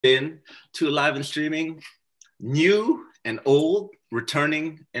in to live and streaming, new and old,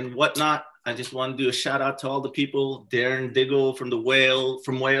 returning and whatnot. I just want to do a shout out to all the people: Darren Diggle from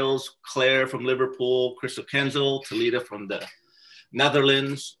Wales, Claire from Liverpool, Crystal Kenzel, Talita from the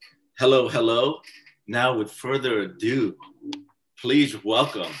Netherlands. Hello, hello. Now, with further ado, please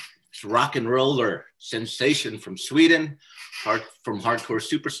welcome rock and roller sensation from Sweden, from Hardcore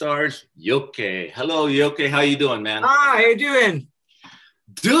Superstars, Jocke. Hello, Jocke. How you doing, man? Hi, how you doing?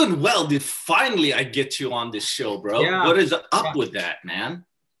 Doing well, dude. Finally, I get you on this show, bro. Yeah. What is up with that, man?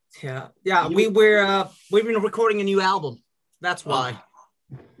 Yeah. We've been recording a new album. That's why.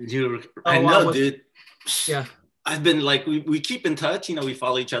 I know, dude. Yeah. I've been like, we keep in touch. You know, we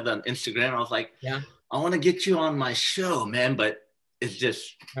follow each other on Instagram. I was like, yeah, I want to get you on my show, man. But it's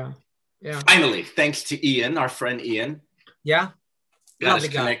just, finally, thanks to Ian, our friend Ian. Yeah. Got us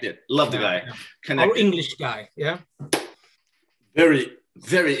connected. Love the guy. Yeah. Connected. Our English guy. Yeah. Very,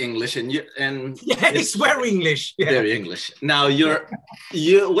 very English. And yeah, it's very English. Yeah. Very English. Now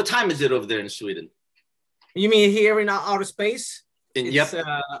what time is it over there in Sweden? You mean here in outer space?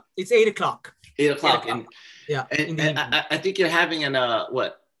 It's 8 o'clock. 8 o'clock. And I think you're having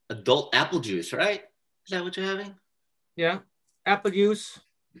adult apple juice, right? Is that what you're having? Yeah. Apple juice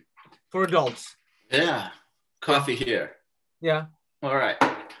for adults. Yeah. Coffee here. Yeah. All right.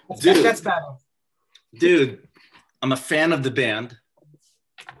 That's better. Dude, I'm a fan of the band.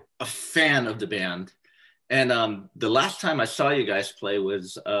 And the last time I saw you guys play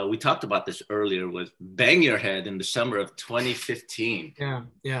was, we talked about this earlier, was Bang Your Head in the summer of 2015.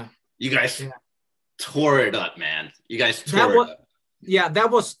 Yeah. You guys tore it up, man. You guys tore it up. Yeah,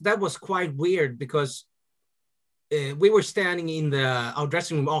 that was quite weird because we were standing in our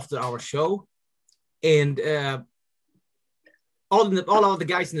dressing room after our show, and all of the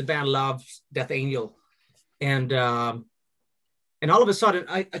guys in the band love Death Angel, and all of a sudden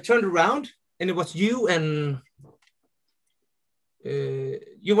I turned around and it was you, and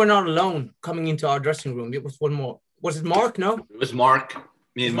you were not alone coming into our dressing room. It was one more. Was it Mark? No, it was Mark.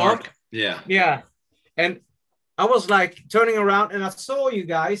 Me and Mark. Yeah. And I was like turning around and I saw you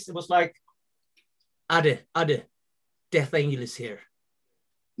guys. It was like, Adde, Death Angel is here.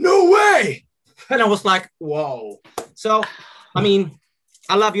 No way! And I was like, whoa. So, I mean,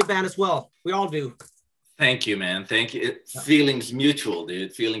 I love your band as well. We all do. Thank you, man. Thank you. Feelings mutual,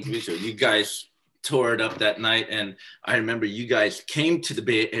 dude. Feelings mutual. You guys tore it up that night. And I remember you guys came to the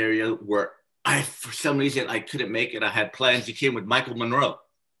Bay Area where for some reason, I couldn't make it. I had plans. You came with Michael Monroe.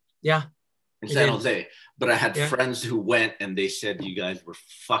 Yeah. In San Jose. But I had friends who went and they said you guys were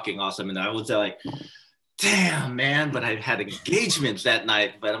fucking awesome. And I was like, damn, man. But I had engagements that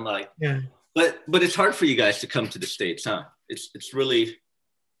night. But I'm like, but it's hard for you guys to come to the States, huh? It's really.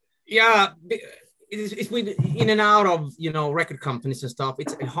 Yeah. It's in and out of, record companies and stuff.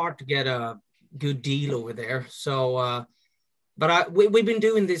 It's hard to get a good deal over there. So, but we've been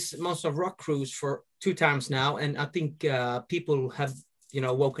doing this Monster of Rock cruise for 2 times now. And I think people have,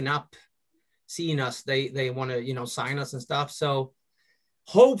 woken up, seeing us. They want to, sign us and stuff. So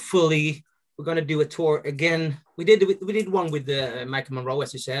hopefully we're going to do a tour again. We did one with Michael Monroe,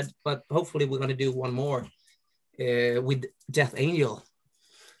 as you said, but hopefully we're going to do one more with Death Angel.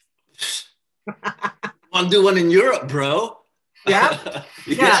 Want to do one in Europe, bro? Yeah.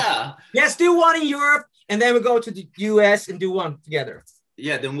 Yeah. Let's do one in Europe, and then we'll go to the US and do one together.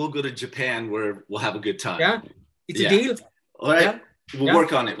 Yeah, then we'll go to Japan where we'll have a good time. Yeah, it's a deal. All right. Yeah. We'll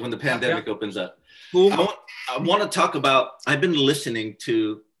work on it when the pandemic opens up. Cool. I want to talk about, I've been listening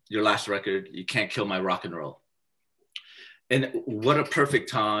to your last record, You Can't Kill My Rock and Roll. And what a perfect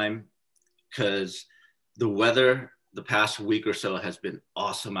time, because the weather the past week or so has been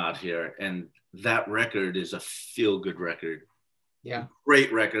awesome out here. And that record is a feel-good record. Yeah.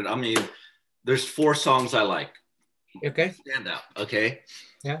 Great record. I mean, there's 4 songs I like. Okay. Stand out. Okay.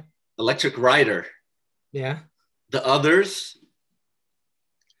 Yeah. Electric Rider. Yeah. The Others,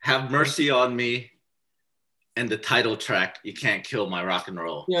 Have Mercy on Me, and the title track, You Can't Kill My Rock and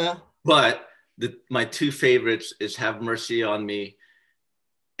Roll. Yeah. But my 2 favorites is Have Mercy on Me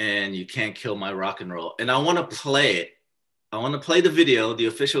and You Can't Kill My Rock and Roll. And I want to play it. I want to play the video, the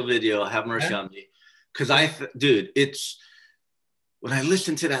official video, Have Mercy on Me. Because dude, when I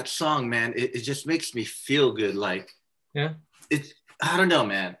listen to that song, man, it just makes me feel good. Like, I don't know,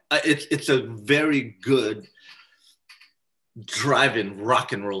 man. It's a very good driving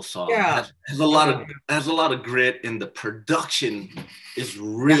rock and roll song. Yeah. Has a lot of grit, and the production is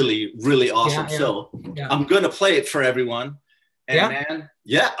really, really awesome. So I'm going to play it for everyone. And man,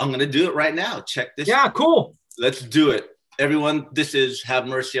 I'm going to do it right now. Check this. Yeah, cool. Let's do it. Everyone, this is Have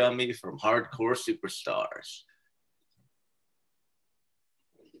Mercy on Me from Hardcore Superstars.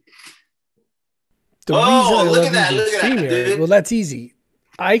 The reason I look love at that! using Look at that, StreamYard, dude. well, that's easy.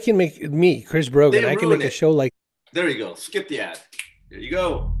 I can make Chris Brogan. I can make a show like. There you go. Skip the ad. There you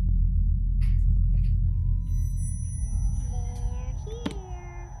go.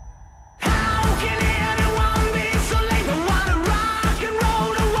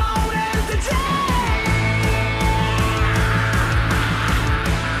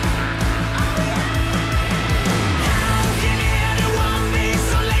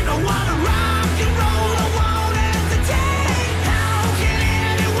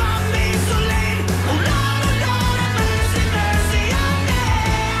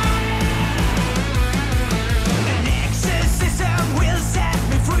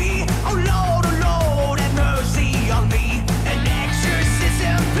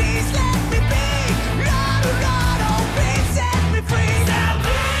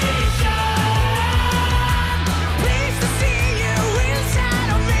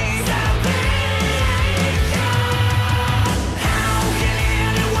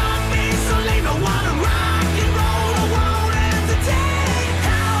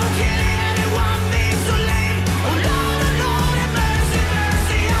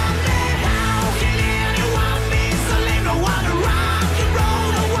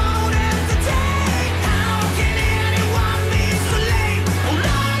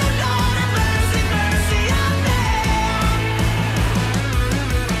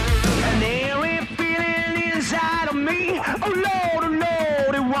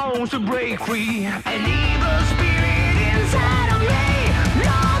 To break free, an evil spirit inside of me.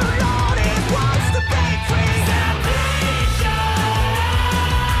 Lord, oh Lord, it wants to break free. Salvation,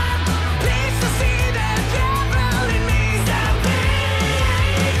 please to see the devil in me.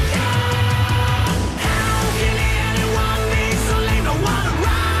 Salvation, how can anyone be so lame? I wanna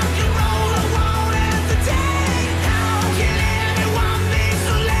rock and roll, I won't entertain. How can anyone be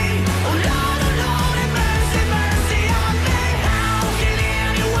so lame? Oh Lord, have mercy, mercy on me. How can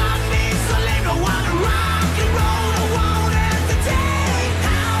anyone be so lame? I wanna rock and roll, I won't entertain.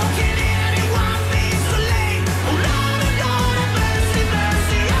 How can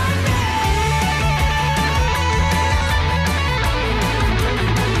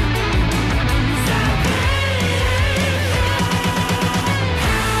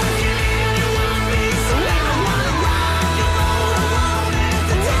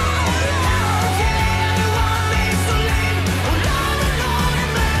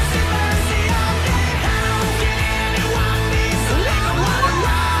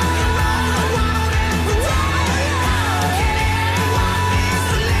anyone be so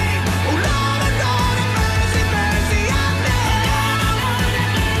lame?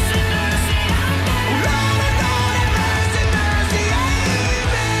 Oh Lord, have mercy, mercy on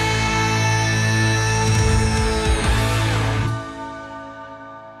me.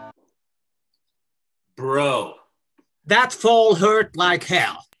 Bro, That fall hurt like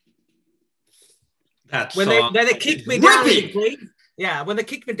hell. that When song they kicked me is down in the ripping. grave. Yeah, when they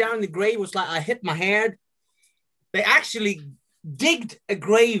kicked me down in the grave, it was like I hit my head. They actually digged a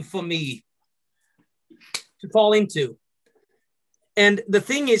grave for me to fall into. And the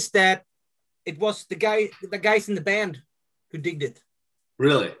thing is that it was the guys in the band who digged it.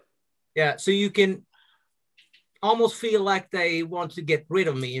 Really? Yeah, so you can almost feel like they want to get rid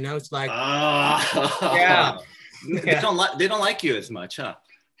of me, you know? It's like, yeah. They don't like you as much, huh?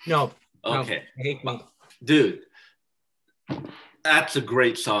 No. Okay. They hate me. Dude, that's a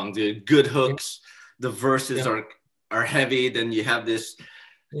great song, dude. Good hooks. The verses are heavy. Then you have this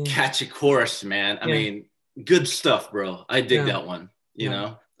catchy chorus, man. I mean, good stuff, bro. I dig that one. You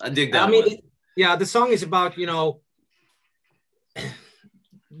know, I dig that one. The song is about, you know,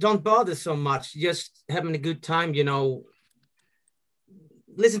 don't bother so much. Just having a good time, you know.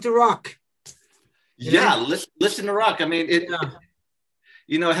 Listen to rock. Listen to rock. I mean, it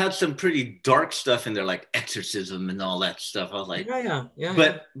had some pretty dark stuff in there, like exorcism and all that stuff. I was like,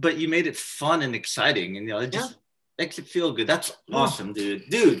 but you made it fun and exciting, and it just makes it feel good. That's awesome, dude.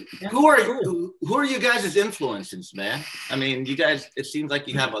 Who are you guys' influences, man? I mean, you guys, it seems like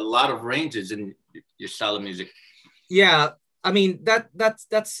you have a lot of ranges in your style of music. Yeah, I mean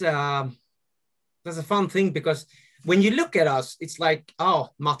that's a fun thing, because when you look at us, it's like, oh,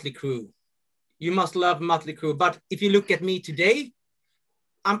 Motley Crue. You must love Motley Crue. But if you look at me today,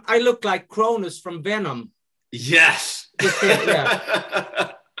 I look like Cronus from Venom. Yes.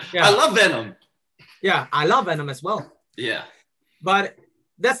 I love Venom. Yeah, I love Venom as well. Yeah. But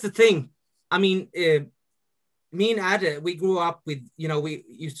that's the thing. I mean, me and Ada, we grew up with, we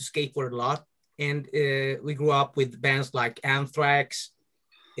used to skateboard a lot. And we grew up with bands like Anthrax,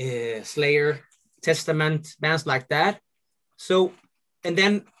 Slayer, Testament, bands like that. So and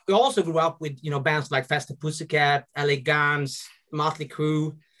then we also grew up with, bands like Faster Pussycat, LA Guns, Motley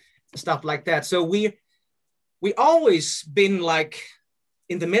Crue, stuff like that. So we always been like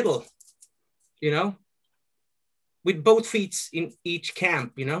in the middle, with both feet in each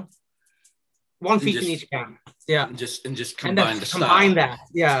camp, one feet in each camp. Yeah. And just combine the style. Combine that.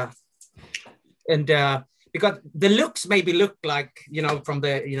 Yeah. And because the looks maybe look like, from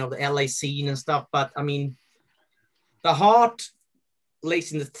the, the LA scene and stuff, but I mean, the heart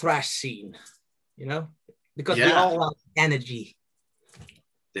lays in the thrash scene, because we all have energy.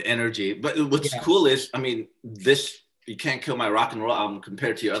 The energy. But what's cool is, I mean, this You Can't Kill My Rock and Roll album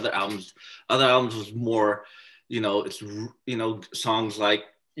compared to your other albums. Other albums was more, it's, songs like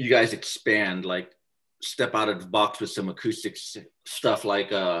you guys expand, like step out of the box with some acoustic stuff like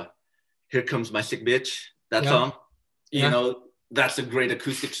Here Comes My Sick Bitch, that song. That's a great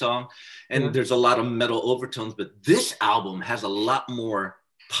acoustic song. And there's a lot of metal overtones, but this album has a lot more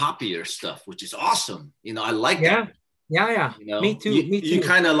poppier stuff, which is awesome. I like that. Yeah. Me too. You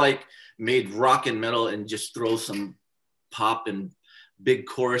kind of like made rock and metal and just throw some pop and big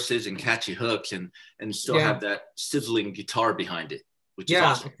choruses and catchy hooks and still have that sizzling guitar behind it, which is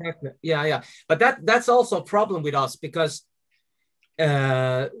awesome. Exactly. Yeah. But that's also a problem with us because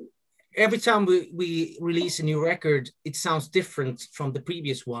every time we release a new record, it sounds different from the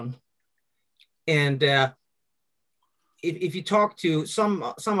previous one. And if you talk to some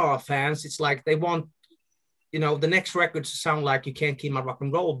of our fans, it's like they want, the next record to sound like You Can't Kill My Rock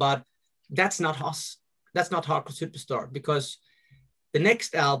and Roll, but that's not us. That's not Hardcore Superstar, because the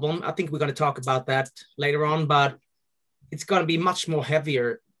next album, I think we're going to talk about that later on, but it's going to be much more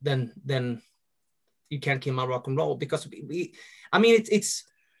heavier than You Can't Kill My Rock and Roll, because you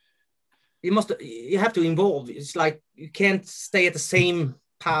have to evolve. It's like you can't stay at the same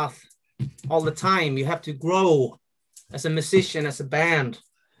path all the time. You have to grow as a musician, as a band.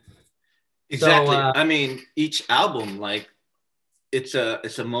 Exactly. So, each album, like, it's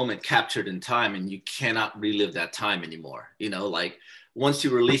a moment captured in time, and you cannot relive that time anymore. Like once you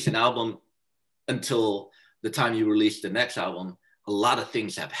release an album until the time you release the next album, a lot of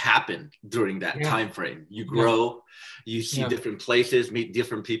things have happened during that time frame. You grow, you see different places, meet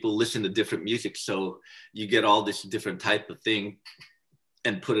different people, listen to different music. So you get all this different type of thing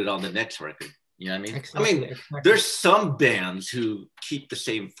and put it on the next record. You know what I mean? Exactly. There's some bands who keep the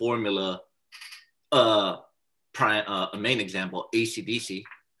same formula. A main example, AC/DC.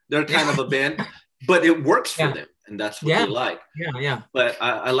 They're kind of a band, but it works for them, and that's what they like. Yeah. But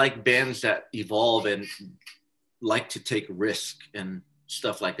I like bands that evolve and like to take risk and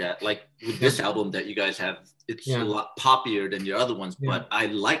stuff like that. Like with this album that you guys have, it's a lot poppier than your other ones, but I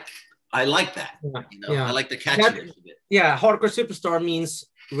like that. I like the catchiness of it. Yeah, Hardcore Superstar means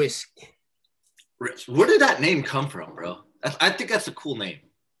risk. Where did that name come from, bro? I think that's a cool name.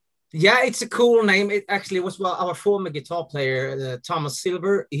 Yeah, it's a cool name. It actually was our former guitar player, Thomas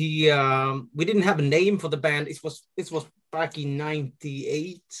Silver. We didn't have a name for the band. It was back in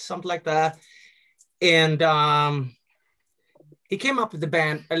 '98, something like that. And he came up with a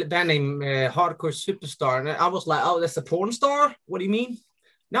band named Hardcore Superstar. And I was like, oh, that's a porn star? What do you mean?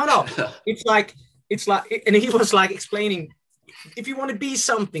 No. It's like, and he was like explaining, if you want to be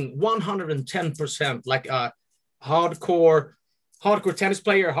something 110%, like a hardcore tennis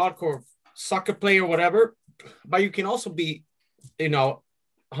player, hardcore soccer player, whatever, but you can also be, 110%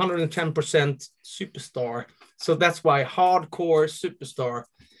 superstar. So that's why Hardcore Superstar.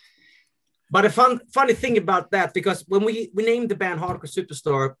 But a funny thing about that, because when we named the band Hardcore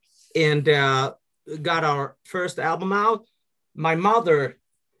Superstar and got our first album out, my mother,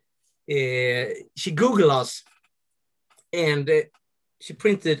 she Googled us and she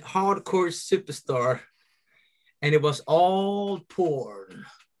printed Hardcore Superstar. And it was all porn.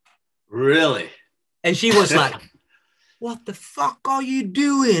 Really? And she was like, what the fuck are you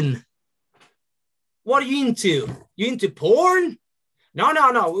doing? What are you into? You into porn? No.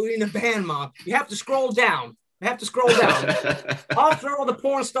 We're in a band, Mom. You have to scroll down. After all the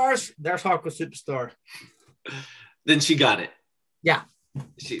porn stars, there's Hardcore Superstar. Then she got it. Yeah.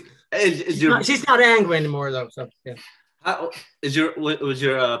 She's not angry anymore, though. So, yeah. Was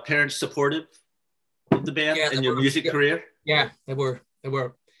your parents supportive of the band and your music career? Yeah, they were.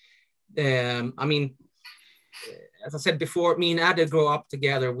 As I said before, me and Ada grew up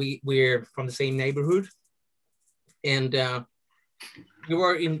together. We're from the same neighborhood, and we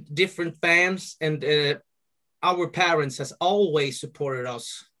were in different bands. And our parents has always supported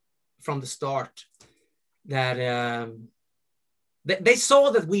us from the start. That they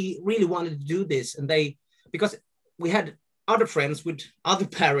saw that we really wanted to do this, and because we had other friends with other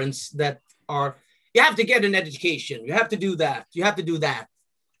parents that are you have to get an education. You have to do that. You have to do that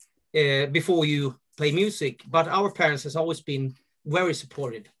before you play music. But our parents has always been very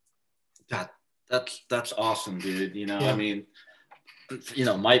supportive. That's awesome, dude. You know, Yeah. I mean, you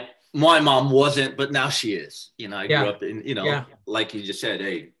know, my mom wasn't, but now she is. You know, I grew up in, you know, Yeah. like you just said,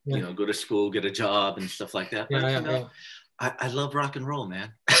 hey, you know, go to school, get a job and stuff like that. But, you know, I love rock and roll,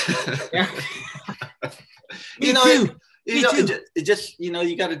 man. Yeah. You know, too. you know, it just, you know,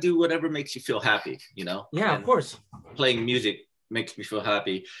 you got to do whatever makes you feel happy, you know? Yeah, And of course. playing music makes me feel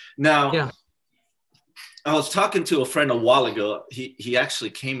happy. Now, I was talking to a friend a while ago. He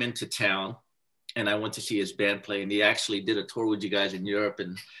actually came into town and I went to see his band play, and he actually did a tour with you guys in Europe.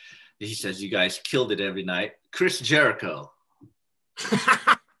 And he says, you guys killed it every night. Chris Jericho.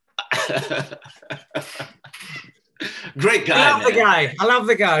 Great guy. I love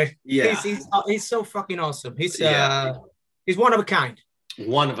the guy. Yeah. He's so fucking awesome. He's one of a kind.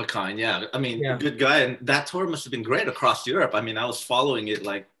 One of a kind. Yeah. I mean, good guy. And that tour must have been great across Europe. I mean, I was following it,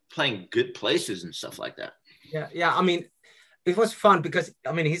 like playing good places and stuff like that. Yeah. Yeah. I mean, it was fun because,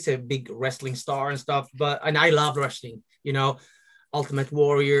 I mean, he's a big wrestling star and stuff, and I love wrestling, you know, Ultimate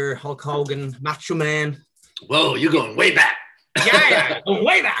Warrior, Hulk Hogan, Macho Man. Whoa, you're going way back. Yeah,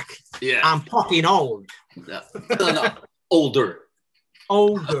 way back. Yeah. I'm fucking old. No, older.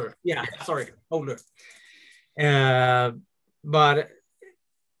 Yeah, sorry, older. But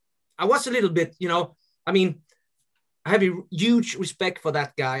I was a little bit, you know, I mean, I have a huge respect for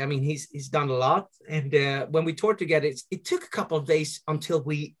that guy. I mean, he's done a lot. And when we toured together, it took a couple of days until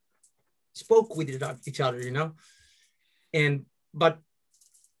we spoke with each other, you know. But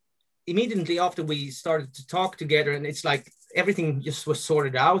immediately after we started to talk together, and it's like everything just was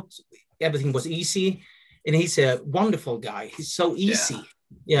sorted out. Everything was easy. And he's a wonderful guy. He's so easy.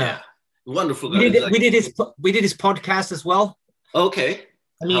 Yeah. Wonderful guy. We did his podcast as well. Okay.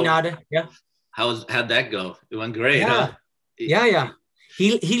 I mean, yeah. How'd that go? It went great, yeah. huh? Yeah.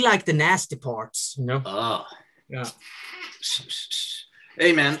 He liked the nasty parts, you know. Oh. Yeah.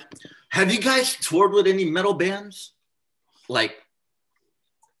 Hey, man, have you guys toured with any metal bands? Like,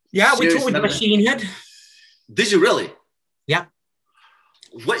 yeah, we toured with Machine Head. Did you really? Yeah.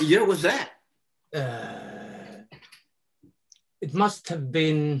 What year was that? It must have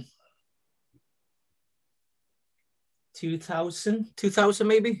been 2000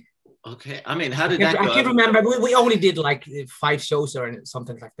 maybe. Okay. I mean, how did that go? I can't remember. We only did like 5 shows or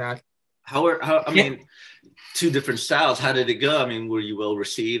something like that. I mean, 2 different styles. How did it go? I mean, were you well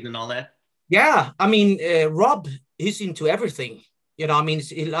received and all that? Yeah. I mean, Rob, he's into everything. You know, I mean,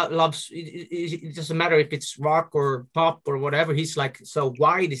 he loves, it doesn't matter if it's rock or pop or whatever. He's like so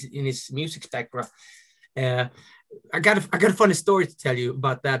wide in his music spectrum. I got a funny story to tell you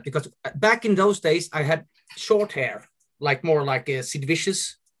about that, because back in those days, I had short hair, like more like Sid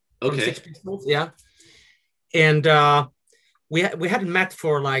Vicious. Okay. Yeah. And we hadn't met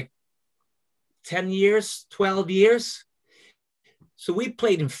for like 10 years, 12 years. So we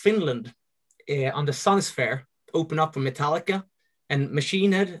played in Finland on the Suns Fair, open up for Metallica, and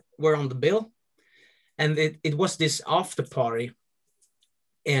Machine Head were on the bill. And it was this after party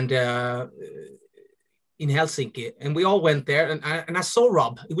and in Helsinki, and we all went there, and I saw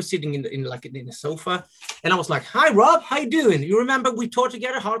Rob. He was sitting in the sofa, and I was like, "Hi, Rob, how you doing? You remember we toured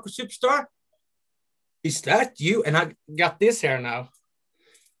together, Hardcore Superstar? Is that you?" And I got this hair now,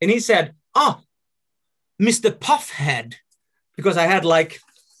 and he said, "Oh, Mr. Puffhead," because I had like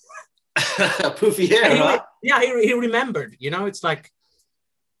poofy hair. Huh? Yeah, he remembered. You know, it's like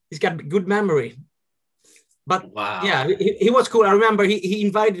he's got good memory. But wow, yeah, he was cool. I remember he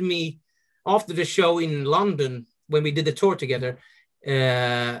invited me after the show in London when we did the tour together,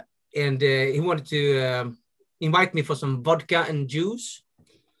 and he wanted to invite me for some vodka and juice.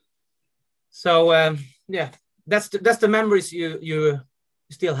 So yeah, that's the memories you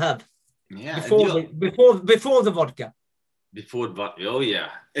still have. Yeah, before the vodka. Before vodka, oh yeah,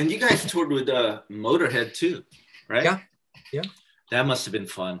 and you guys toured with Motorhead too, right? Yeah. That must have been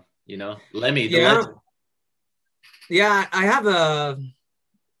fun, you know, Lemmy. The yeah. legend. Yeah, I have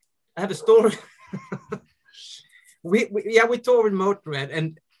a story. we toured with Motorhead,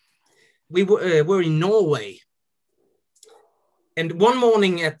 and we were in Norway. And one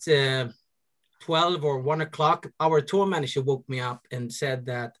morning at 12 or 1 o'clock, our tour manager woke me up and said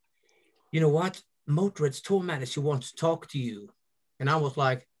that, "You know what? Motorhead's tour manager wants to talk to you." And I was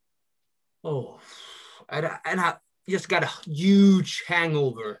like, "Oh," and I just got a huge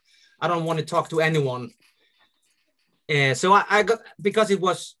hangover. I don't want to talk to anyone. So I got, because it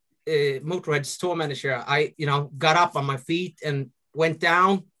was Motorhead's tour manager, I got up on my feet and went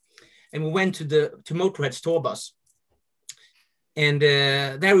down, and we went to Motorhead's tour bus. And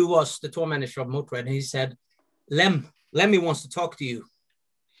there he was, the tour manager of Motorhead, and he said, Lemmy wants to talk to you.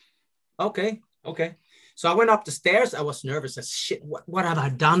 Okay. So I went up the stairs. I was nervous as shit. What have I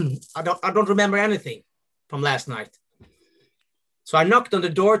done? I don't remember anything from last night. So I knocked on the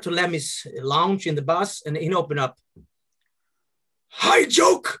door to Lemmy's lounge in the bus, and he opened up. Hi,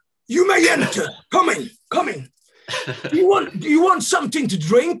 Jocke. You may enter. Come in. Do you want something to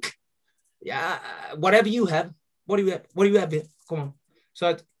drink? Yeah, whatever you have. What do you have here? Come on.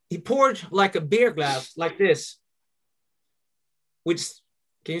 So he poured like a beer glass, like this. Which,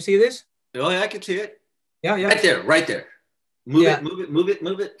 can you see this? Oh, yeah, I can see it. Yeah. Right there. Move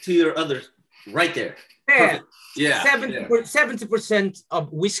it to your other, right there. Yeah. Perfect. Yeah. 70%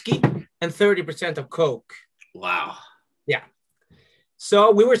 of whiskey and 30% of Coke. Wow. Yeah.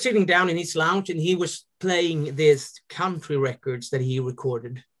 So we were sitting down in his lounge, and he was playing these country records that he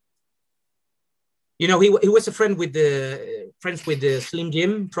recorded. You know, he was a friends with the Slim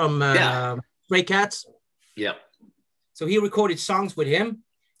Jim from Stray Cats. Yeah. So he recorded songs with him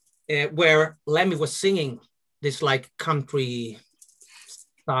where Lemmy was singing this like country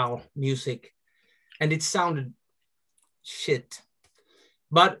style music, and it sounded shit.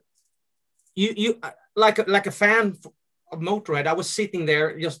 But you like a fan of Motorhead, I was sitting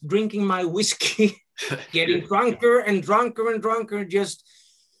there just drinking my whiskey, getting drunker and drunker. Just,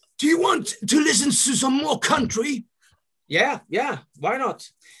 do you want to listen to some more country? Yeah, why not?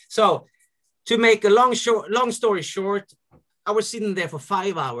 So to make a long story short, I was sitting there for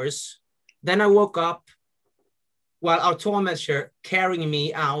 5 hours. Then I woke up while our tour manager carrying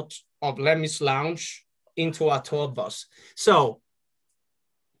me out of Lemmy's lounge into our tour bus. So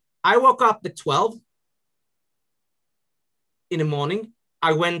I woke up at 12 in the morning.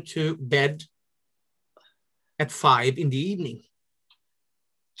 I went to bed at 5 in the evening.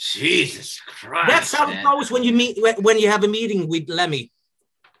 Jesus Christ. That's how it goes when you have a meeting with Lemmy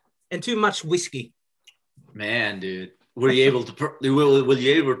and too much whiskey. Man, dude. Were you able to were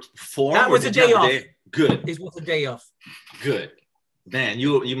you able to perform? That was a day off. Good. This was a day off. Good. Man,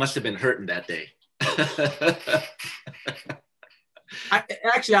 you must have been hurting that day.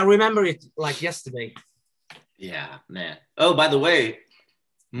 I remember it like yesterday. Yeah, man. Oh, by the way,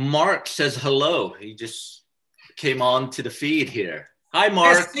 Mark says hello. He just came on to the feed here. Hi,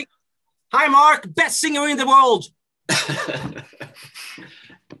 Mark. Hi, Mark. Best singer in the world.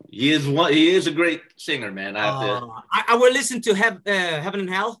 He is a great singer, man. I will listen to Heaven and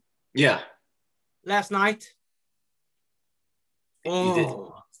Hell. Yeah. Last night.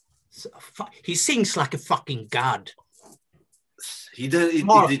 Oh, he sings like a fucking god. He does.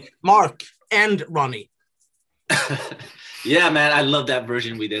 Mark and Ronnie. Yeah, man, I love that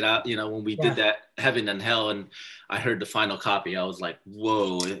version we did. When we did that Heaven and Hell, and I heard the final copy, I was like,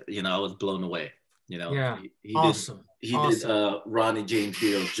 whoa! I was blown away. He awesome. Did Ronnie James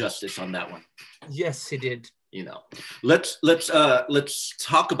Dio justice on that one. Yes, he did. Let's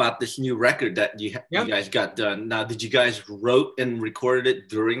talk about this new record that you guys got done. Now, did you guys wrote and recorded it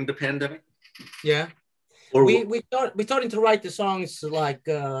during the pandemic? Yeah. Or we started to write the songs like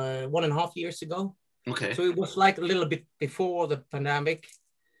 1.5 years ago. Okay. So it was like a little bit before the pandemic.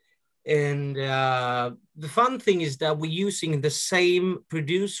 And the fun thing is that we're using the same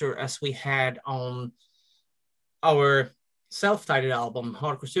producer as we had on our self-titled album,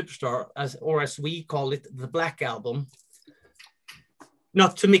 Hardcore Superstar, as we call it, the Black Album.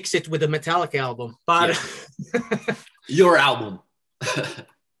 Not to mix it with the Metallica album, but your album.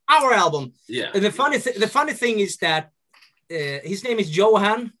 Our album. Yeah. And the funny thing is that his name is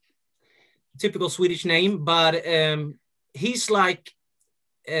Johan, typical Swedish name, but he's like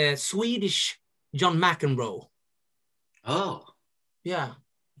Swedish John McEnroe. Oh. Yeah.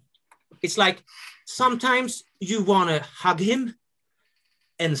 It's like sometimes you want to hug him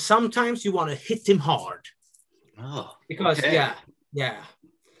and sometimes you want to hit him hard. Oh. Because okay. yeah.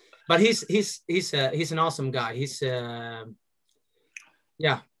 But he's an awesome guy. He's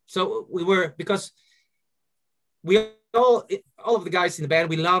So because we all of the guys in the band,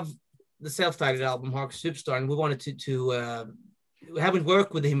 we love the self-titled album Hardcore Superstar, and we wanted to we haven't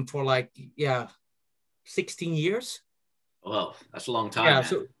worked with him for 16 years. Well, that's a long time.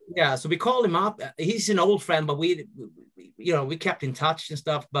 So we called him up. He's an old friend, but we kept in touch and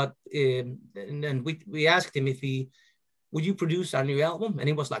stuff. But and then we asked him if would you produce our new album, and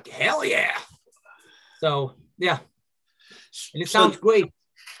he was like, hell yeah. So yeah, and it sounds great.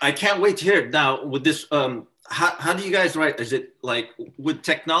 I can't wait to hear it. Now with this. How do you guys write? Is it like with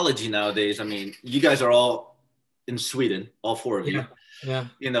technology nowadays? I mean, you guys are all in Sweden, all four of you. Yeah.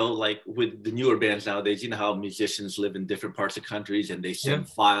 Like with the newer bands nowadays, how musicians live in different parts of countries and they send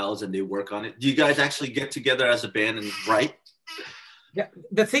files and they work on it. Do you guys actually get together as a band and write?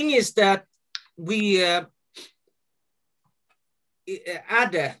 The thing is that we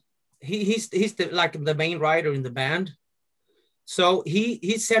Adde, he's the main writer in the band. So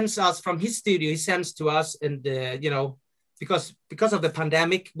he sends us from his studio. He sends to us, and because of the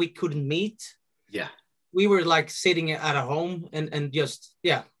pandemic, we couldn't meet. Yeah, we were like sitting at a home and just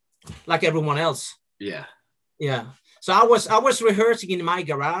like everyone else. Yeah. So I was rehearsing in my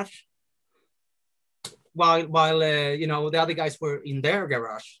garage while the other guys were in their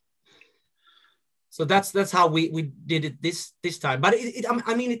garage. So that's how we did it this time. But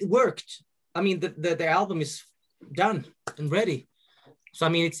it worked. I mean, the album is done and ready. So I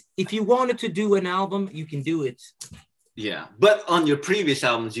mean, it's, if you wanted to do an album, you can do it. Yeah, but on your previous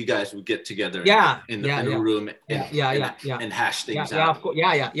albums, you guys would get together in the room and hash things out. Of course.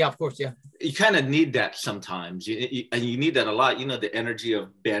 Of course, yeah. You kind of need that sometimes, and you need that a lot. The energy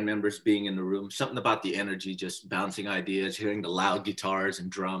of band members being in the room, something about the energy, just bouncing ideas, hearing the loud guitars and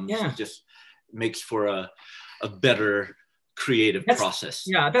drums, it just makes for a better creative process.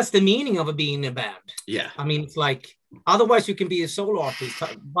 Yeah, that's the meaning of being a band. Yeah, I mean, it's like, otherwise you can be a solo artist,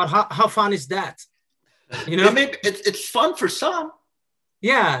 but how fun is that? It's fun for some.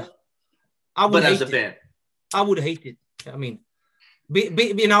 Yeah, but as a band, I would hate it. I mean,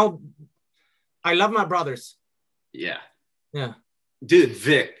 I love my brothers. Yeah. Dude,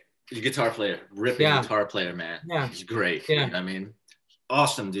 Vic, the guitar player, ripping guitar player, man. Yeah, he's great. Yeah, I mean,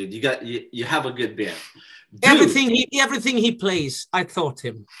 awesome, dude. You have a good band. Dude. Everything he plays, I taught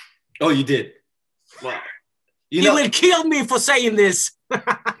him. Oh, you did? Wow. He will kill me for saying this.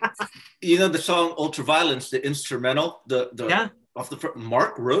 The song "Ultraviolence," the instrumental, off the front,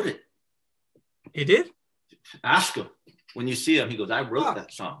 Mark wrote it. He did? Ask him when you see him. He goes, "I wrote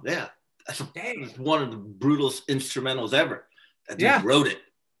that song." Yeah, that's one of the brutalest instrumentals ever. That dude wrote it.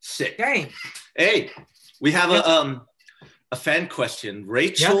 Sick. Dang. Hey, we have a fan question.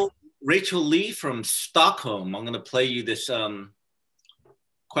 Rachel Lee from Stockholm. I'm going to play you this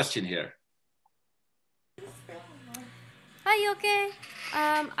question here. Hi, Jocke.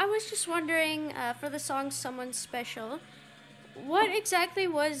 I was just wondering, for the song Someone Special, what exactly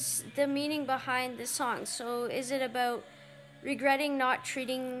was the meaning behind the song? So is it about regretting not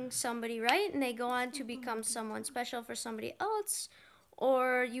treating somebody right and they go on to become someone special for somebody else?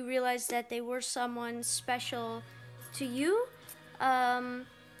 Or you realize that they were someone special to you?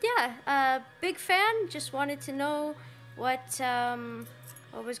 Big fan. Just wanted to know what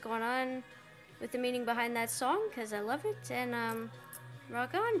was going on with the meaning behind that song, because I love it, and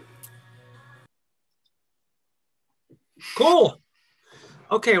rock on. Cool.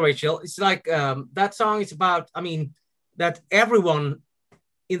 Okay, Rachel, it's like that song is about, I mean, that everyone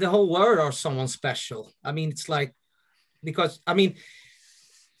in the whole world are someone special. I mean, it's like, because, I mean,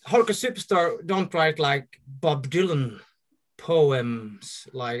 Hardcore Superstar don't write like Bob Dylan poems.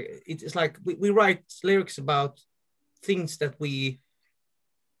 Like, it's like we write lyrics about things that we,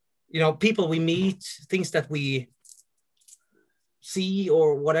 people we meet, things that we see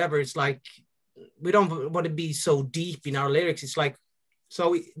or whatever. It's like, we don't want to be so deep in our lyrics. It's like,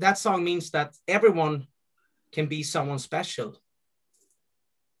 so that song means that everyone can be someone special.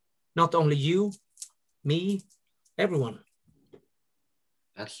 Not only you, me, everyone.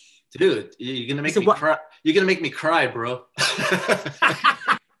 Dude, you're gonna make me cry. You're gonna make me cry, bro.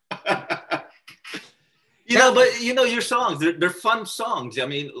 But your songs, they're fun songs. I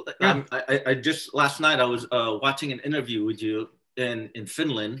mean, I just last night I was watching an interview with you in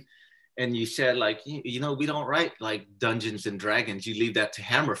Finland, and you said like, we don't write like Dungeons and Dragons. You leave that to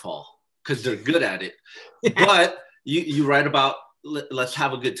Hammerfall because they're good at it. But you write about let's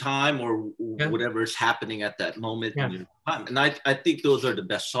have a good time or whatever is happening at that moment in your time. And I think those are the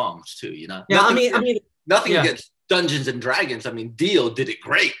best songs too. Nothing against Dungeons and Dragons. I mean, Dio did it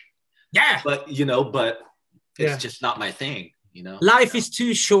great. Yeah. But it's just not my thing, Life is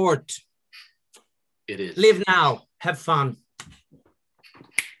too short. It is. Live now. Have fun.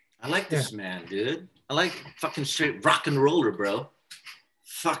 I like this man, dude. I like fucking straight rock and roller, bro.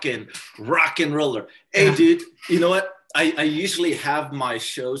 Fucking rock and roller. Hey, dude, you know what? I usually have my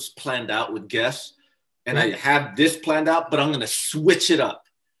shows planned out with guests, and I have this planned out, but I'm going to switch it up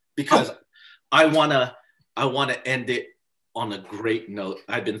because I want to end it on a great note.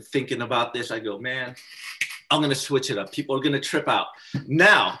 I've been thinking about this. I go, man, I'm going to switch it up. People are going to trip out.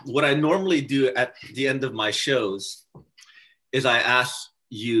 Now, what I normally do at the end of my shows is I ask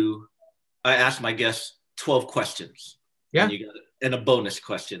my guests 12 questions. Yeah. And a bonus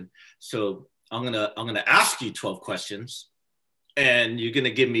question. So I'm gonna ask you 12 questions, and you're gonna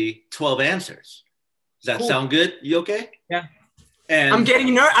give me 12 answers. Does that sound good? You okay? Yeah. And I'm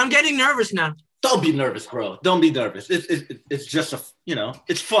getting nervous now. Don't be nervous, bro. Don't be nervous. It's just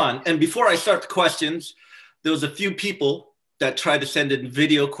it's fun. And before I start the questions, there was a few people that tried to send in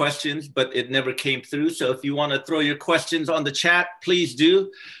video questions, but it never came through. So if you want to throw your questions on the chat, please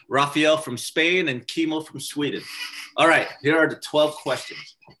do. Rafael from Spain and Kimo from Sweden. All right, here are the 12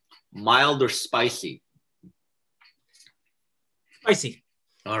 questions. Mild or spicy? Spicy.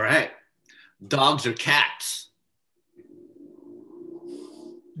 All right. Dogs or cats?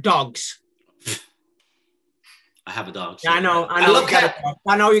 Dogs. I have a dog. Yeah, I know. I know. love You got cats. a dog.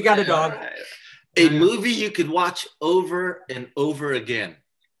 I know you got a dog. A movie you could watch over and over again.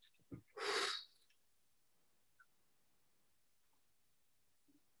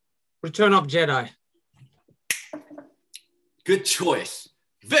 Return of Jedi. Good choice.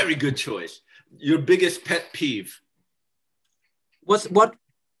 Very good choice. Your biggest pet peeve. What?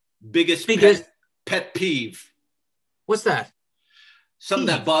 Biggest pet peeve. What's that? Something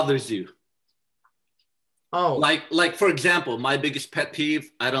that bothers you. Oh, Like for example, my biggest pet peeve,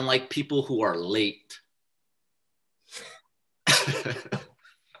 I don't like people who are late.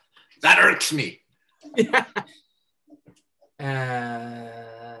 That irks me. yeah.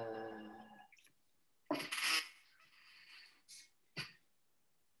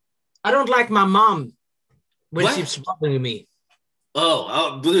 I don't like my mom when What? she's bothering me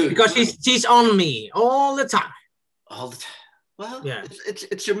Oh, blue. because she's on me all the time. All the time. Well, Yeah.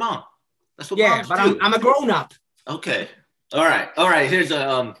 it's your mom. That's what Yeah, moms but do. I'm a grown up. Okay. All right. Here's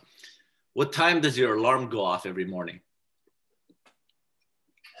a what time does your alarm go off every morning?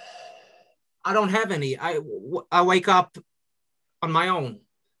 I don't have any. I wake up on my own.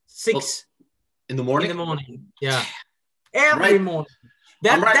 6 In the in morning? the morning. Yeah, every Right. morning.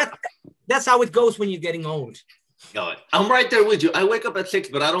 I'm right. That's how it goes when you're getting old. No, I'm right there with you. I wake up at 6,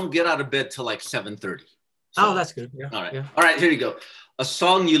 but I don't get out of bed till like 7:30. Oh, that's good. Yeah. all right. Yeah. All right, here you go. A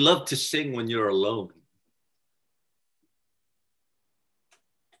song you love to sing when you're alone.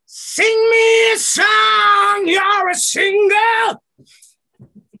 Sing me a song. You're a singer.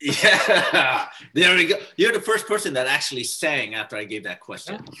 Yeah, there we go. You're the first person that actually sang after I gave that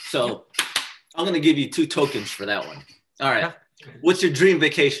question. So I'm going to give you 2 tokens for that one. All right. Yeah. What's your dream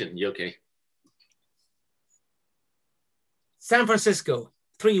vacation, Jocke? San Francisco,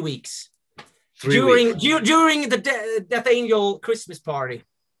 3 weeks. 3 weeks. During the Death Angel Christmas party.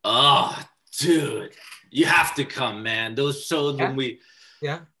 Oh, dude. You have to come, man. Those shows when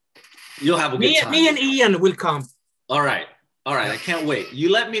you'll have a good time. Me and Ian will come. All right. I can't wait.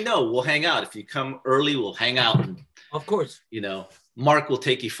 You let me know. We'll hang out. If you come early, we'll hang out. And, Of course. Mark will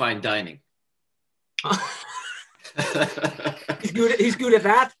take you fine dining. He's good at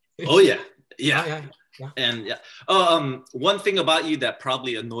that. Oh, yeah. Yeah. And one thing about you that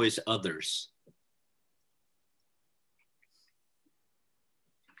probably annoys others.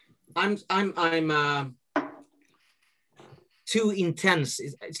 I'm too intense.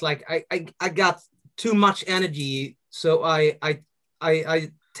 It's like I got too much energy, so I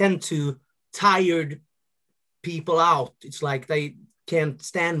tend to tired people out. It's like they can't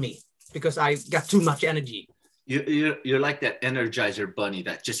stand me because I got too much energy. You're like that Energizer bunny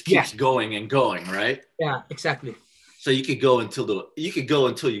that just keeps going and going, right? Yeah, exactly. So you could go until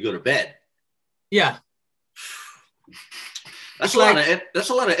you go to bed. Yeah. That's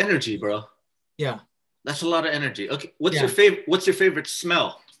a lot of energy, bro. Yeah. That's a lot of energy. Okay, what's your favorite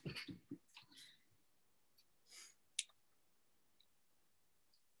smell?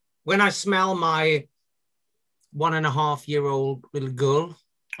 When I smell my 1.5-year-old little girl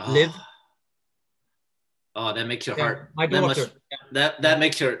live. Oh, that makes your heart. My daughter.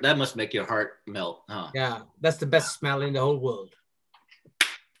 That must make your heart melt, huh? Yeah, that's the best smell in the whole world.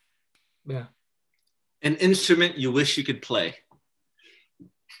 Yeah. An instrument you wish you could play.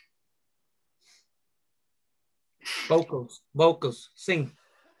 Vocals, sing.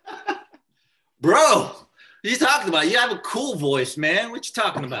 Bro, what are you talking about? You have a cool voice, man. What you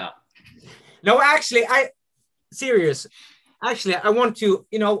talking about? No, actually, serious. Actually, I want to,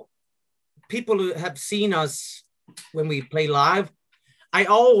 people who have seen us when we play live, I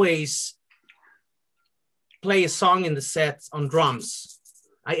always play a song in the set on drums.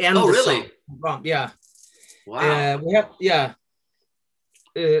 I end the really? song on drum. Yeah. Wow.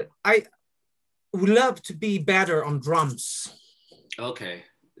 I would love to be better on drums. Okay.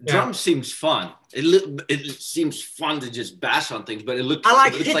 Yeah. Drums seems fun. It seems fun to just bash on things, but it looks. I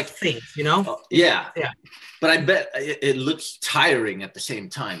like it hit looks things, Yeah. Yeah. But I bet it looks tiring at the same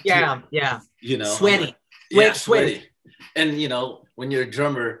time. Too. Yeah. Sweaty. Sweaty. And when you're a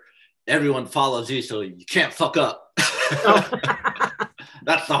drummer, everyone follows you, so you can't fuck up. Oh.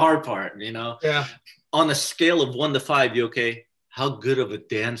 That's the hard part, Yeah. On a scale of 1 to 5, Jocke, how good of a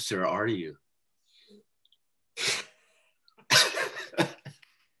dancer are you?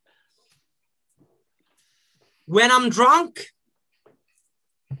 When I'm drunk,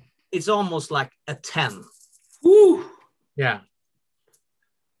 it's almost like a 10. Woo. Yeah.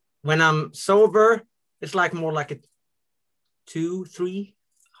 When I'm sober, it's like more like a 2, 3.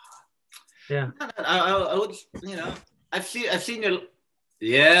 Yeah. I would, you know, I've seen your.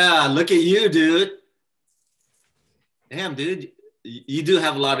 Yeah, look at you, dude. Damn, dude, you do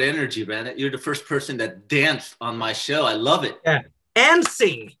have a lot of energy, man. You're the first person that danced on my show. I love it. Yeah. And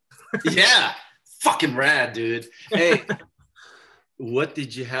sing. Yeah, fucking rad, dude. Hey, what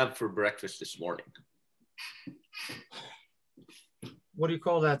did you have for breakfast this morning? What do you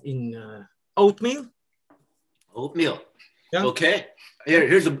call that in oatmeal? Oatmeal. Yeah. Okay.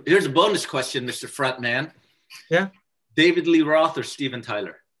 Here's a bonus question, Mr. Frontman. Yeah. David Lee Roth or Steven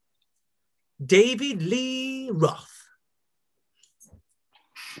Tyler? David Lee Roth.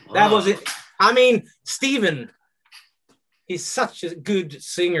 That was it. I mean, Steven, he's such a good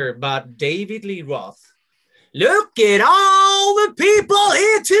singer, but David Lee Roth. Look at all the people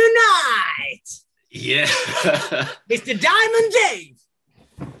here tonight. Yeah. Mr. Diamond Dave.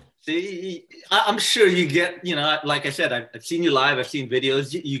 See, I'm sure you get, you know, like I said, I've seen you live, I've seen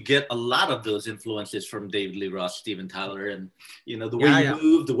videos. You get a lot of those influences from David Lee Roth, Steven Tyler, and, you know, the way you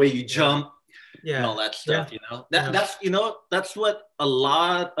move, the way you jump, and all that stuff, you know. That's, you know, that's what a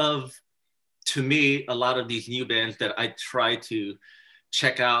lot of, to me, a lot of these new bands that I try to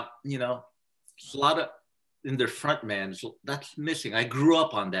check out, you know, a lot of, in their frontmans, that's missing. I grew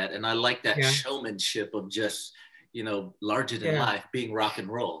up on that, and I like that showmanship of just, you know, larger than life, being rock and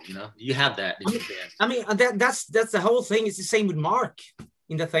roll. You know, you have that in your band. I mean, that's the whole thing. It's the same with Mark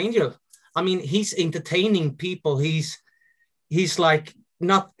in Death Angel. I mean, he's entertaining people. He's like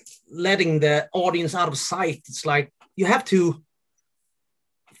not letting the audience out of sight. It's like you have to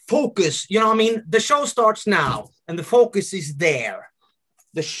focus. You know what I mean? The show starts now, and the focus is there.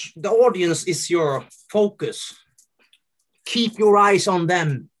 The audience is your focus. Keep your eyes on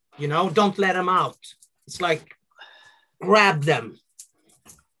them. You know, don't let them out. It's like grab them.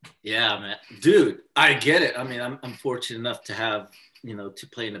 Yeah, man, dude, I get it. I mean, I'm fortunate enough to have, you know, to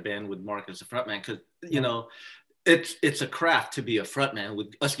play in a band with Mark as a frontman, because, you know, it's a craft to be a frontman.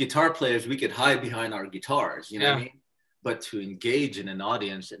 With us guitar players, we could hide behind our guitars, you know what I mean? But to engage in an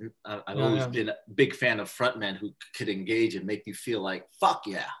audience, and I've always been a big fan of frontmen who could engage and make you feel like, fuck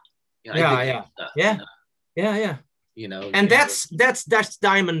yeah. You know, You know, and that's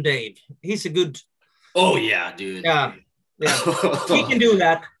Diamond Dave. He's a good. Oh yeah, dude. Yeah. He can do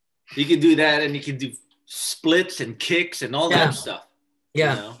that. He can do that, and he can do splits and kicks and all that stuff.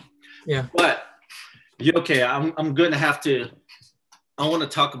 Yeah. You know? Yeah. But okay, I'm gonna have to. I want to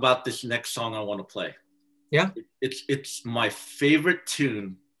talk about this next song I want to play. Yeah. It's my favorite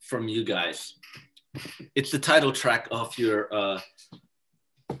tune from you guys. It's the title track off your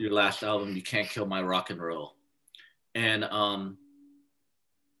last album, You Can't Kill My Rock and Roll. And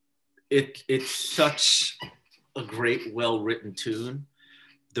it's such a great, well-written tune.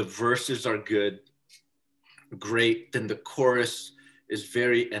 The verses are good, great. Then the chorus is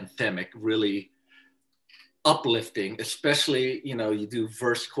very anthemic, really uplifting, especially, you know, you do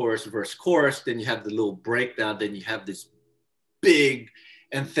verse, chorus, then you have the little breakdown, then you have this big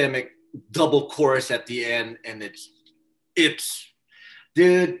anthemic double chorus at the end, and it's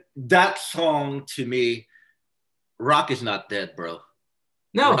dude, that song to me, rock is not dead, bro.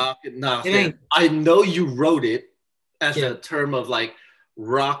 No, rock is not it dead. ain't. I know you wrote it as a term of like,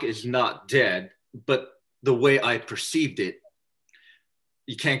 rock is not dead, but the way I perceived it,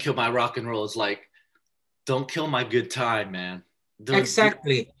 you can't kill my rock and roll is like, don't kill my good time, man.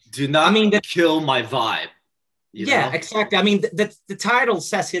 Exactly. Do not kill my vibe. You know? Exactly. I mean, the title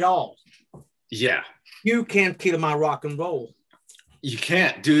says it all. Yeah. You can't kill my rock and roll. You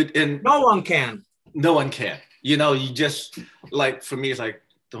can't, dude. And no one can. No one can. You know, you just, like, for me, it's like,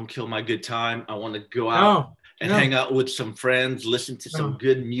 don't kill my good time. I want to go out and hang out with some friends, listen to some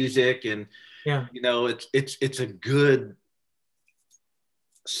good music. And, you know, it's a good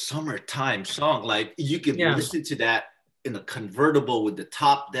summertime song. Like, you could listen to that in a convertible with the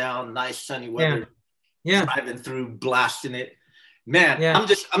top down, nice sunny weather, driving through, blasting it. Man, I'm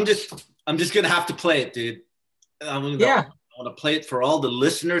just gonna have to play it, dude. I want to play it for all the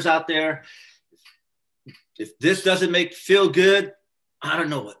listeners out there. If this doesn't make feel good, I don't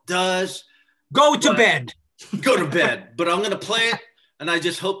know what does. Go to bed. Go to bed. But I'm gonna play it, and I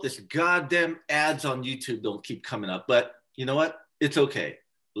just hope this goddamn ads on YouTube don't keep coming up. But you know what? It's okay.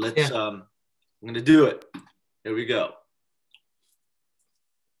 Let's I'm gonna do it. Here we go.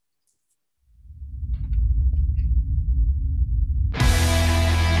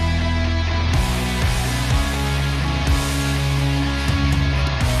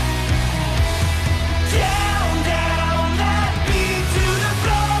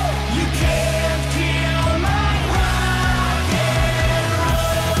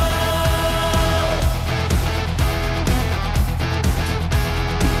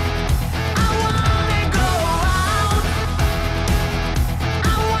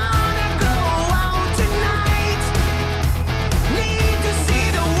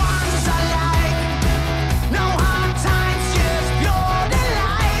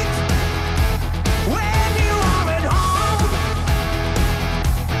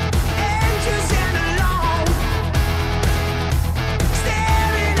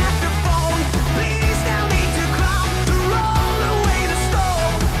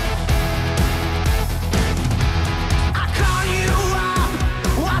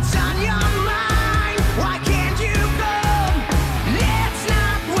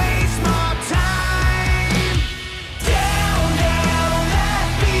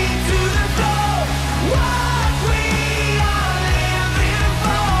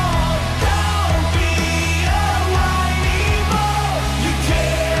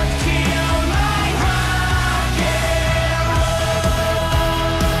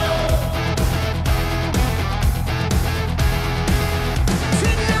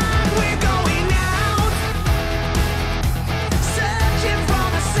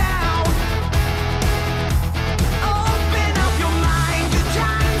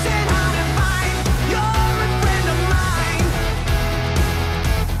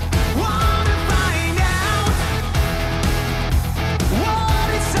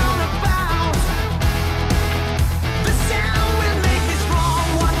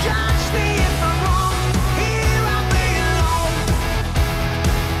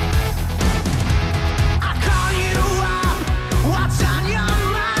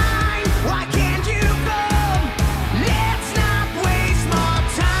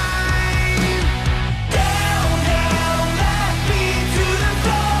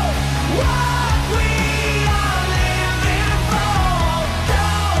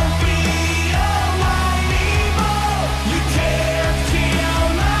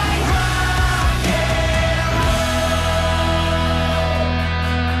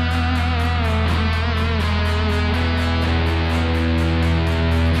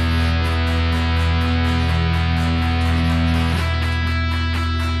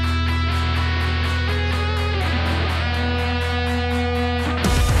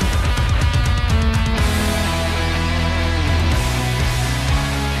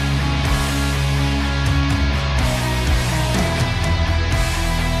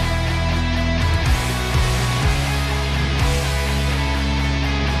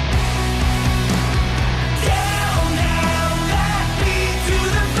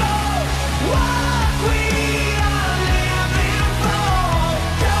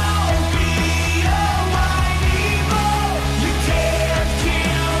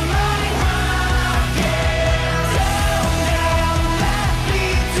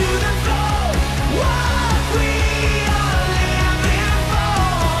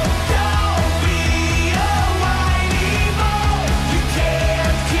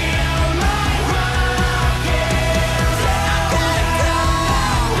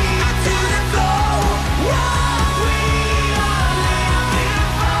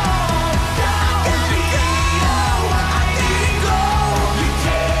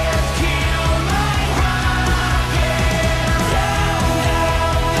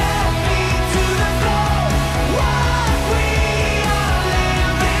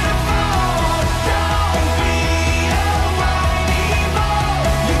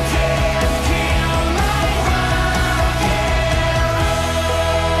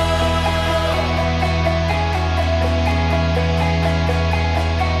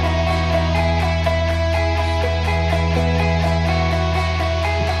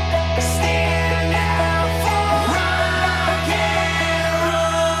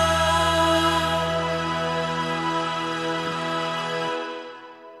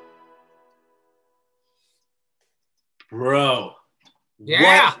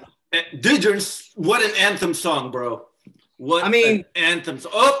 Yeah. Dude, what an anthem song, bro. What I mean, an anthem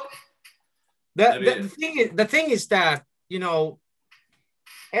song. Oh! The thing is that, you know,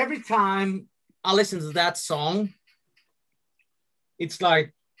 every time I listen to that song, it's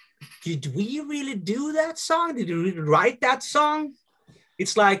like, did we really do that song? Did we really write that song?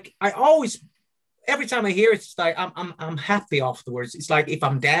 It's like I always, every time I hear it, it's like I'm happy afterwards. It's like if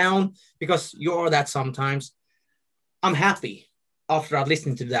I'm down, because you're that sometimes, I'm happy after I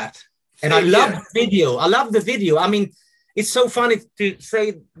listen to that. And I love the video. I love the video. I mean, it's so funny to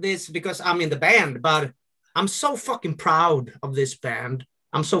say this because I'm in the band, but I'm so fucking proud of this band.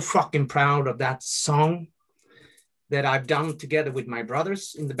 I'm so fucking proud of that song that I've done together with my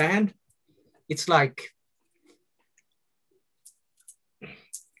brothers in the band. It's like,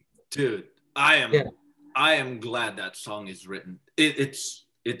 dude, I am glad that song is written. It's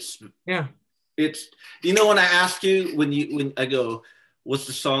you know, when I ask you, when I go, what's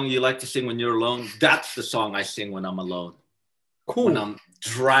the song you like to sing when you're alone? That's the song I sing when I'm alone. cool. When I'm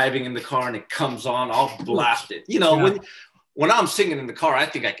driving in the car and it comes on, I'll blast it. You know, when I'm singing in the car, I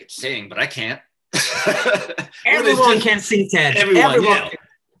think I could sing, but I can't. Everyone can sing, Ted. Everyone.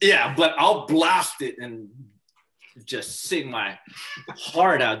 Yeah, but I'll blast it and just sing my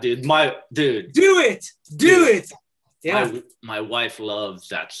heart out, dude. Do it. Yeah. My wife loves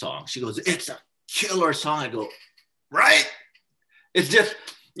that song. She goes, it's a killer song. I go, right? It's just,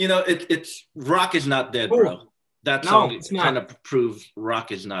 you know, it's rock is not dead, bro. That song kind of proves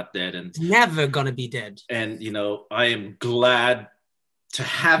rock is not dead, and it's never gonna be dead. And you know, I am glad to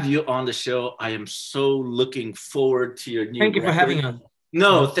have you on the show. I am so looking forward to your new Thank you for having us.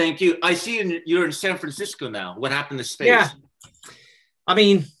 No, thank you. I see you're in San Francisco now. What happened to space? Yeah. I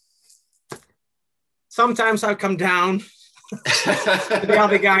mean, sometimes I come down to the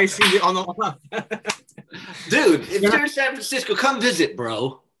other guys on the Dude, if you're in San Francisco, come visit,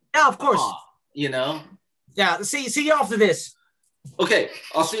 bro. Yeah, of course. You know? Yeah, see you after this. Okay,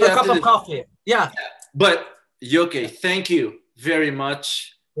 I'll see you for after a cup this. of coffee. Yeah. But Jocke, thank you very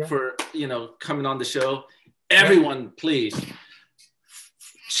much for, you know, coming on the show. Everyone, please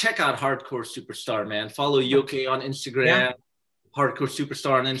check out Hardcore Superstar, man. Follow Jocke on Instagram, Hardcore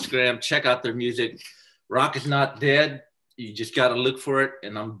Superstar on Instagram. Check out their music. Rock is not dead. You just got to look for it,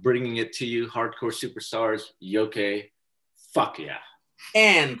 and I'm bringing it to you. Hardcore Superstars, Jocke. Fuck yeah.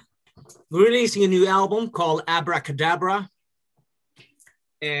 And we're releasing a new album called Abracadabra.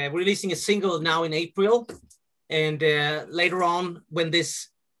 We're releasing a single now in April. And later on, when this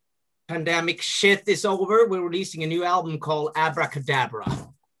pandemic shit is over, we're releasing a new album called Abracadabra.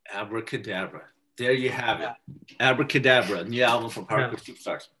 Abracadabra. There you have it. Abracadabra, new album from Hardcore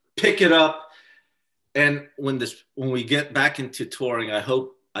Superstars. Pick it up. And when we get back into touring, I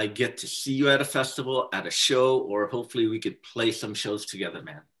hope I get to see you at a festival, at a show, or hopefully we could play some shows together,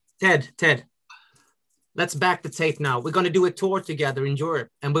 man. Ted, let's back the tape now. We're going to do a tour together in Europe,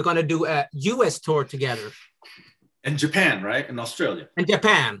 and we're going to do a US tour together. And Japan, right? And Australia. And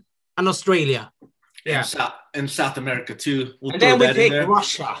Japan and Australia. Yeah. And South America too. We'll and then we take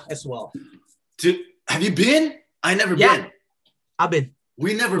Russia as well. Have you been? I never been. I've been.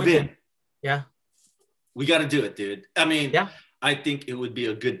 We never been. Yeah. We got to do it, dude. I mean, I think it would be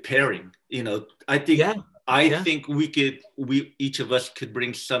a good pairing. You know, I think we each of us could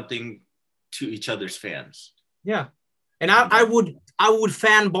bring something to each other's fans. Yeah. And I would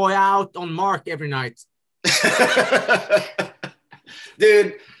fanboy out on Mark every night.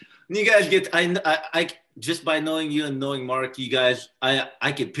 Dude, you guys get, I just by knowing you and knowing Mark, you guys,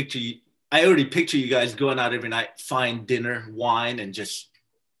 I could picture you. I already picture you guys going out every night, fine dinner, wine, and just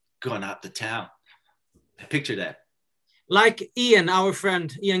going out to town. I picture that. Like Ian, our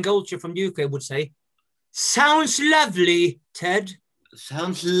friend, Ian Goldshire from UK would say, sounds lovely, Ted.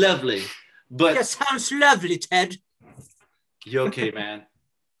 Sounds lovely. But yeah, sounds lovely, Ted. Jocke, man.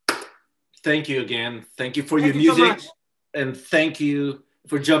 Thank you again. Thank you for your music. So and thank you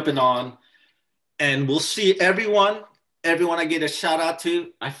for jumping on. And we'll see everyone I get a shout out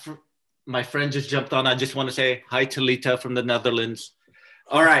to. My friend just jumped on. I just want to say hi to Lita from the Netherlands.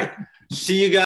 All right. See you guys.